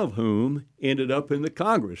 one of whom ended up in the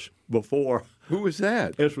Congress before. Who was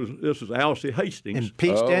that? This was Alcee Hastings.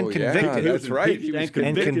 Impeached and convicted. Yeah, that's right. He was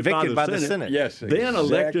convicted by the Senate. Yes, exactly. Then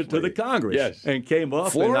elected to the Congress. And came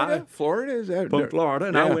up. Florida? Is that from Florida?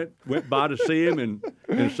 And I went by to see him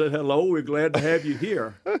and said, hello, we're glad to have you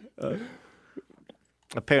here.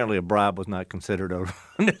 Apparently a bribe was not considered a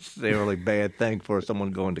necessarily bad thing for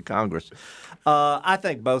someone going to Congress. I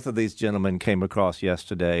think both of these gentlemen came across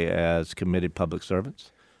yesterday as committed public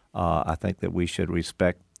servants. I think that we should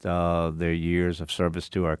respect their years of service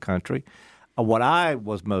to our country. What I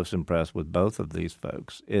was most impressed with both of these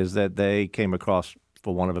folks is that they came across,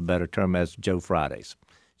 for want of a better term, as Joe Fridays,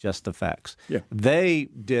 just the facts. Yeah. They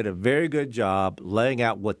did a very good job laying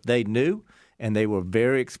out what they knew, and they were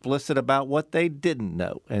very explicit about what they didn't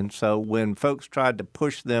know. And so when folks tried to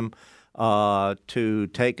push them to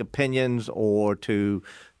take opinions or to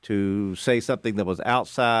say something that was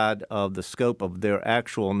outside of the scope of their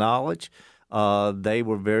actual knowledge, they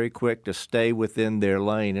were very quick to stay within their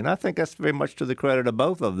lane. And I think that's very much to the credit of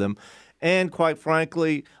both of them. And quite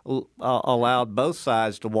frankly, allowed both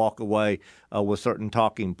sides to walk away with certain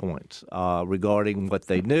talking points regarding what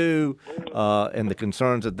they knew and the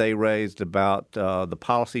concerns that they raised about the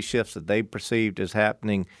policy shifts that they perceived as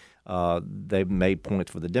happening. They made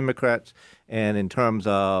points for the Democrats, and in terms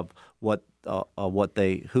of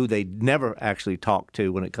who they never actually talked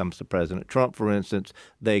to when it comes to President Trump, for instance,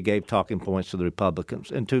 they gave talking points to the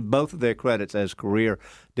Republicans. And to both of their credits as career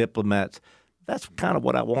diplomats, that's kind of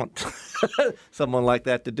what I want someone like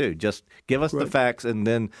that to do. Just give us the facts and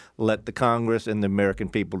then let the Congress and the American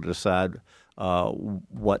people decide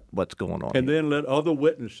what's going on. And then let other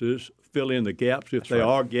witnesses fill in the gaps if there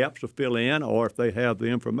are gaps to fill in or if they have the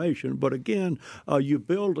information. But again, you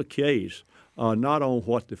build a case not on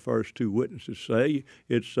what the first 2 witnesses say.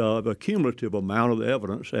 It's the cumulative amount of the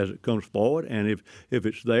evidence as it comes forward. And if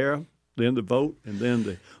it's there, then the vote, and then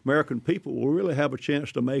the American people will really have a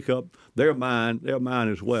chance to make up their mind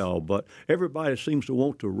as well. But everybody seems to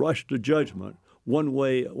want to rush to judgment one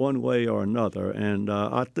way or another, and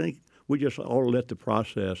I think we just ought to let the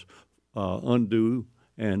process undo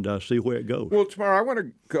and see where it goes. Well, Tamara, I want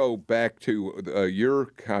to go back to your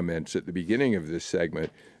comments at the beginning of this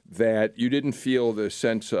segment that you didn't feel the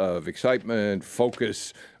sense of excitement,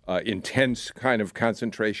 focus, intense kind of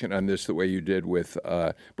concentration on this the way you did with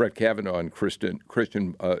Brett Kavanaugh and Christine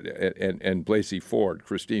Blasey Ford,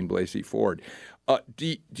 Christine Blasey Ford.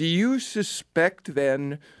 Do you suspect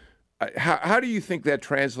then? How do you think that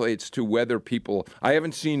translates to whether people? I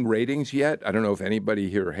haven't seen ratings yet. I don't know if anybody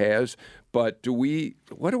here has, but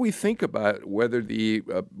what do we think about whether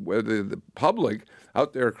the public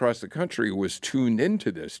out there across the country was tuned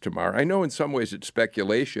into this tomorrow? I know in some ways it's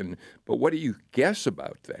speculation, but what do you guess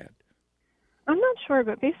about that? I'm not sure,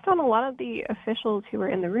 but based on a lot of the officials who were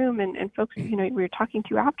in the room and folks we were talking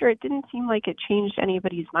to after, it didn't seem like it changed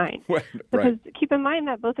anybody's mind. Because keep in mind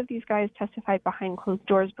that both of these guys testified behind closed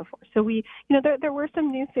doors before. So there were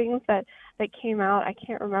some new things that came out. I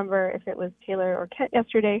can't remember if it was Taylor or Kent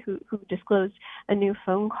yesterday who disclosed a new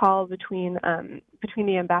phone call between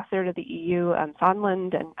the ambassador to the EU,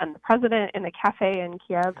 Sondland, and the president in a cafe in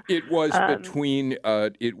Kiev. It was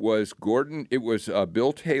it was Gordon, it was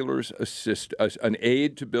Bill Taylor's assistant, an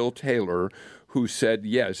aide to Bill Taylor, who said,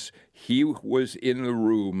 yes, he was in the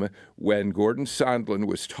room when Gordon Sondland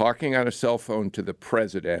was talking on a cell phone to the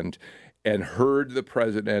president and heard the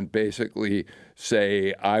president basically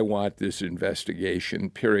say, I want this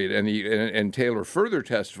investigation, period. And Taylor further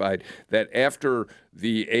testified that after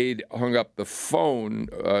the aide hung up the phone,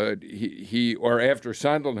 after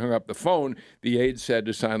Sondland hung up the phone, the aide said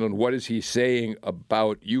to Sondland, what is he saying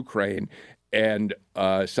about Ukraine? And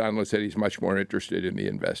Sondland said he's much more interested in the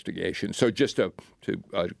investigation. So just to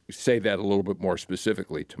say that a little bit more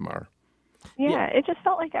specifically, Tamar. Yeah, it just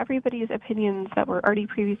felt like everybody's opinions that were already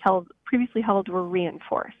previously held were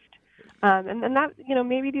reinforced. And that,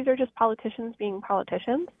 maybe these are just politicians being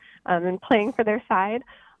politicians and playing for their side.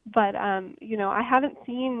 But, I haven't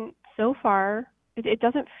seen so far, it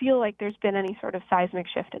doesn't feel like there's been any sort of seismic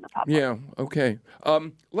shift in the public. Yeah, okay.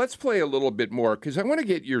 Let's play a little bit more, because I want to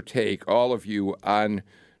get your take, all of you, on...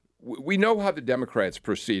 We know how the Democrats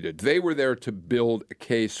proceeded. They were there to build a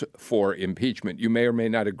case for impeachment. You may or may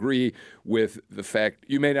not agree with the fact,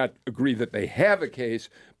 you may not agree that they have a case,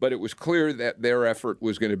 but it was clear that their effort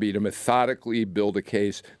was going to be to methodically build a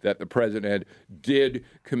case that the president did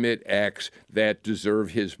commit acts that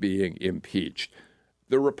deserve his being impeached.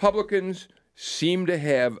 The Republicans seem to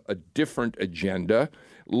have a different agenda.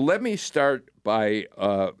 Let me start by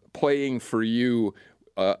playing for you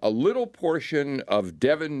a little portion of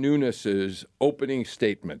Devin Nunes's opening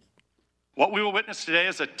statement. What we will witness today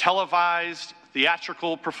is a televised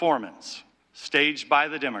theatrical performance staged by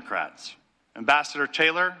the Democrats. Ambassador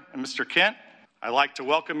Taylor and Mr. Kent, I'd like to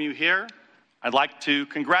welcome you here. I'd like to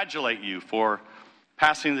congratulate you for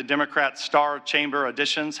passing the Democrat Star Chamber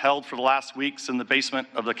auditions held for the last weeks in the basement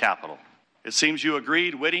of the Capitol. It seems you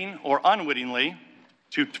agreed, witting or unwittingly,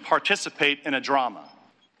 to participate in a drama.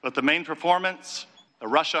 But the main performance, the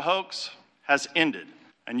Russia hoax, has ended,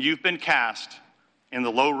 and you've been cast in the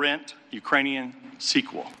low-rent Ukrainian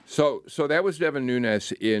sequel. So that was Devin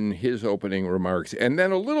Nunes in his opening remarks. And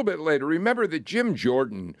then a little bit later, remember that Jim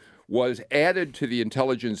Jordan was added to the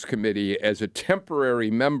Intelligence Committee as a temporary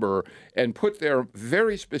member and put there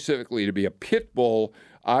very specifically to be a pit bull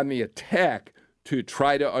on the attack to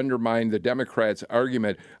try to undermine the Democrats'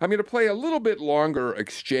 argument. I'm going to play a little bit longer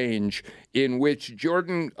exchange in which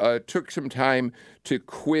Jordan took some time to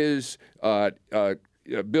quiz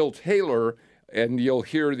Bill Taylor, and you'll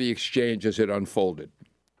hear the exchange as it unfolded.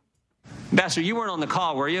 Ambassador, you weren't on the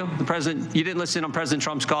call, were you? You didn't listen on President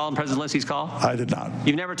Trump's call and President Zelensky's call? I did not.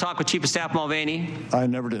 You've never talked with Chief of Staff Mulvaney? I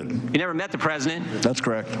never did. You never met the president? That's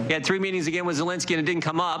correct. You had 3 meetings again with Zelensky and it didn't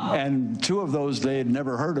come up. And 2 of those they had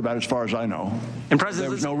never heard about, as far as I know. And there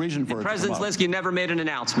was no reason for it. President Zelensky never made an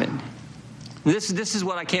announcement. This is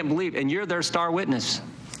what I can't believe. And you're their star witness.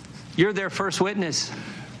 You're their first witness.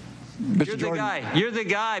 You're the guy. You're the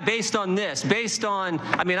guy. Based on this,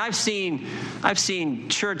 I've seen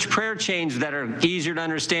church prayer chains that are easier to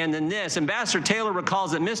understand than this. Ambassador Taylor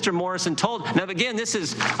recalls that Mr. Morrison told. Now again, this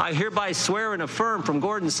is I hereby swear and affirm from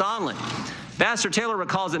Gordon Sondland. Ambassador Taylor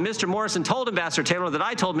recalls that Mr. Morrison told Ambassador Taylor that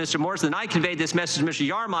I told Mr. Morrison that I conveyed this message to Mr.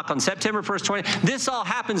 Yarmouk on September 1st, 20. This all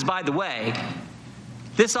happens, by the way.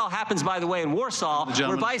 In Warsaw,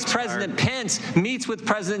 where Vice President Pence meets with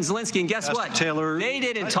President Zelensky. And guess what? Taylor, they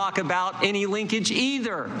didn't talk about any linkage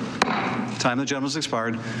either. Time of the gentleman's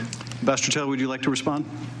expired. Ambassador Taylor, would you like to respond?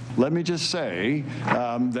 Let me just say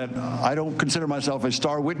that I don't consider myself a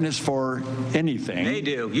star witness for anything. They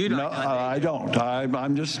do. You don't. No, I don't.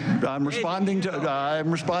 I'm responding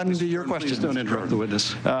to your questions. Please don't interrupt the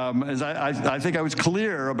witness. As I think I was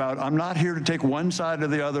clear about, I'm not here to take one side or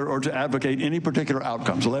the other or to advocate any particular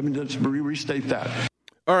outcome. So let me just restate that.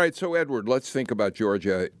 All right, so Edward, let's think about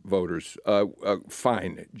Georgia voters.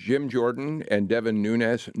 Fine. Jim Jordan and Devin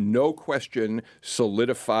Nunes, no question,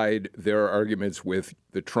 solidified their arguments with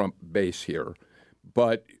the Trump base here.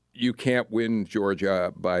 But you can't win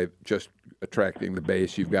Georgia by just attracting the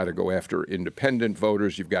base. You've got to go after independent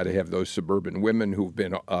voters. You've got to have those suburban women who've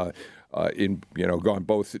been gone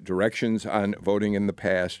both directions on voting in the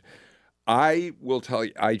past. I will tell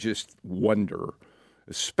you, I just wonder,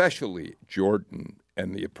 especially Jordan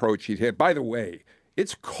and the approach he had. By the way,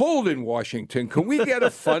 it's cold in Washington. Can we get a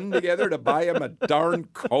fund together to buy him a darn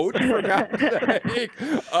coat, for God's sake?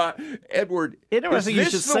 Edward, is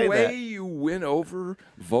this the way you win over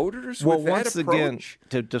voters with that approach? Well, once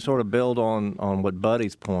again, to sort of build on what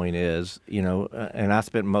Buddy's point is, and I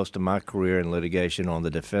spent most of my career in litigation on the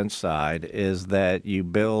defense side, is that you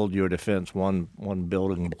build your defense one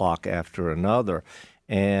building block after another.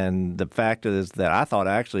 And the fact is that I thought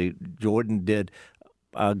actually Jordan did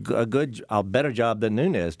a better job than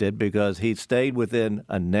Nunes did, because he stayed within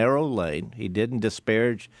a narrow lane. He didn't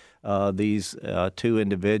disparage these 2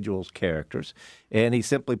 individuals' characters, and he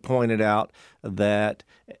simply pointed out that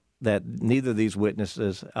neither of these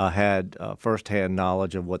witnesses had firsthand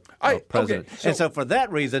knowledge of what the president. Okay, and so for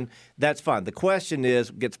that reason, that's fine. The question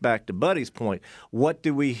gets back to Buddy's point. What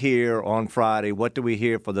do we hear on Friday? What do we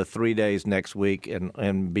hear for the 3 days next week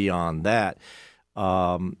and beyond that?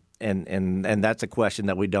 And that's a question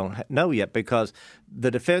that we don't know yet because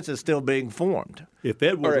the defense is still being formed. If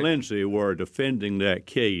Edward Lindsey were defending that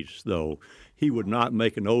case, though, he would not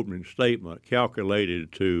make an opening statement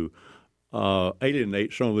calculated to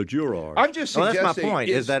alienate some of the jurors. I'm just suggesting. That's my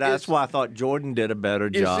point. That's why I thought Jordan did a better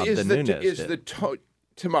job than Nunes did.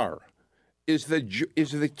 Tamar, is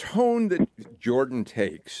the tone that Jordan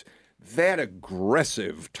takes, that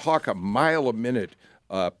aggressive, talk a mile a minute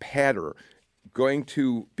patter, going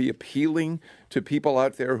to be appealing to people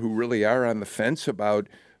out there who really are on the fence about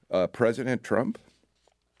President Trump?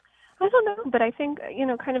 I don't know, but I think,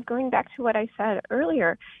 kind of going back to what I said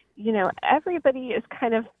earlier, everybody is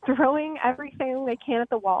kind of throwing everything they can at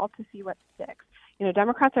the wall to see what sticks.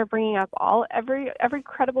 Democrats are bringing up every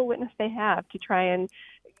credible witness they have to try and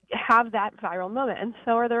have that viral moment, and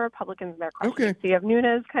so are the Republicans in their questions. Okay. So you have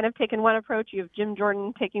Nunes kind of taking one approach, you have Jim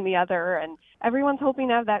Jordan taking the other, and everyone's hoping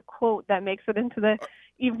to have that quote that makes it into the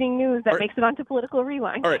evening news, that makes it onto Political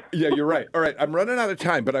Rewind. All right, yeah, you're right. All right, I'm running out of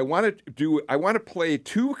time, but I want to play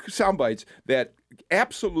two sound bites that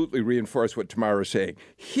absolutely reinforce what Tamara is saying.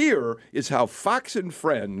 Here is how Fox and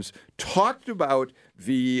Friends talked about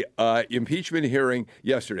the impeachment hearing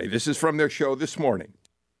yesterday. This is from their show this morning.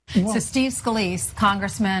 So Steve Scalise,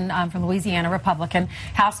 congressman from Louisiana, Republican,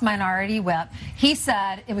 House Minority Whip, he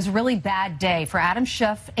said it was a really bad day for Adam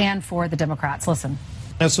Schiff and for the Democrats. Listen.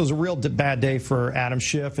 This was a real bad day for Adam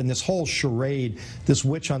Schiff and this whole charade, this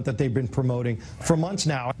witch hunt that they've been promoting for months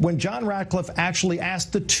now. When John Ratcliffe actually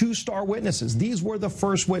asked the two star witnesses, these were the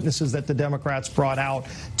first witnesses that the Democrats brought out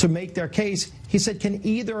to make their case, he said, can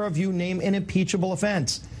either of you name an impeachable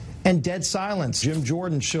offense? And dead silence. Jim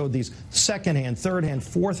Jordan showed these second-hand, third-hand,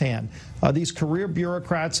 fourth-hand, these career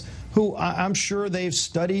bureaucrats who I'm sure they've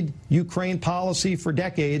studied Ukraine policy for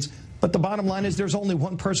decades. But the bottom line is there's only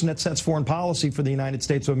one person that sets foreign policy for the United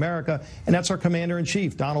States of America, and that's our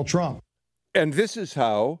commander-in-chief, Donald Trump. And this is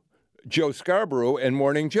how Joe Scarborough and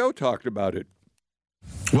Morning Joe talked about it.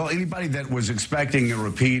 Well, anybody that was expecting a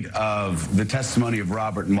repeat of the testimony of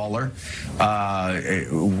Robert Mueller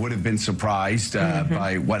would have been surprised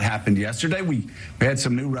by what happened yesterday. We had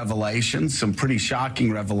some new revelations, some pretty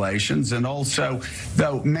shocking revelations, and also,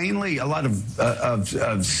 though, mainly a lot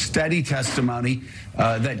of steady testimony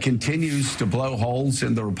that continues to blow holes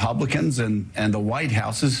in the Republicans and the White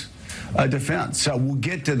House's defense. So we'll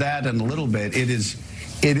get to that in a little bit.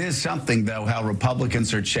 It is something, though, how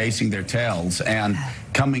Republicans are chasing their tails and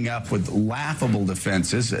coming up with laughable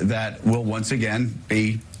defenses that will once again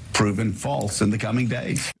be proven false in the coming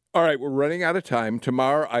days. All right, we're running out of time.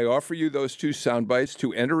 Tamar, I offer you those two sound bites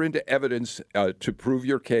to enter into evidence to prove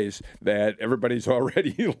your case that everybody's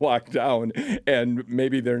already locked down and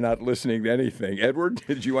maybe they're not listening to anything. Edward,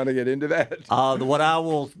 did you want to get into that? What I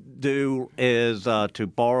will do is to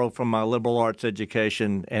borrow from my liberal arts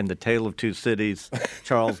education and The Tale of Two Cities,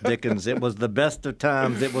 Charles Dickens. It was the best of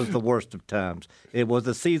times. It was the worst of times. It was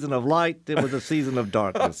the season of light. It was the season of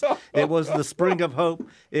darkness. It was the spring of hope.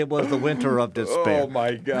 It was the winter of despair. Oh,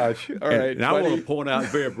 my God. All right, and I want to point out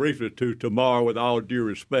very briefly to Tamar, with all due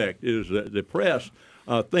respect, is that the press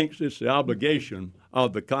thinks it's the obligation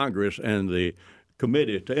of the Congress and the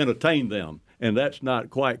committee to entertain them, and that's not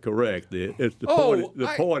quite correct. The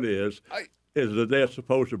point is that they're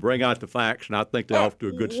supposed to bring out the facts, and I think they're off to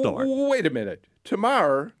a good start. Wait a minute.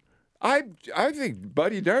 Tamar, I think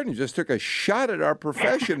Buddy Darden just took a shot at our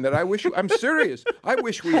profession that I'm serious. I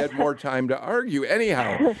wish we had more time to argue.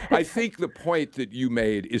 Anyhow, I think the point that you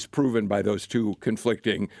made is proven by those two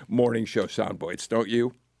conflicting morning show sound bites, don't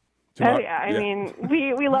you? Tamar? Oh, yeah. I mean,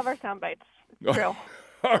 we love our sound bites. It's true.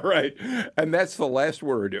 All right. And that's the last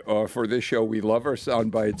word for this show. We love our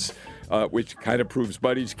sound bites, which kind of proves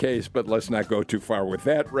Buddy's case, but let's not go too far with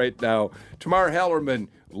that right now. Tamar Hallerman,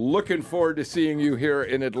 looking forward to seeing you here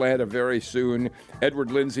in Atlanta very soon.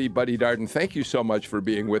 Edward Lindsey, Buddy Darden, thank you so much for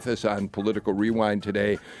being with us on Political Rewind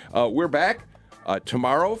today. We're back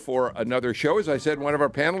tomorrow for another show. As I said, one of our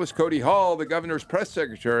panelists, Cody Hall, the governor's press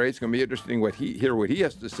secretary. It's going to be interesting hear what he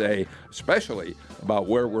has to say, especially about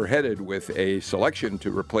where we're headed with a selection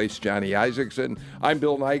to replace Johnny Isakson. I'm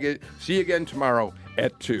Bill Nigut. See you again tomorrow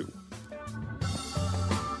at 2.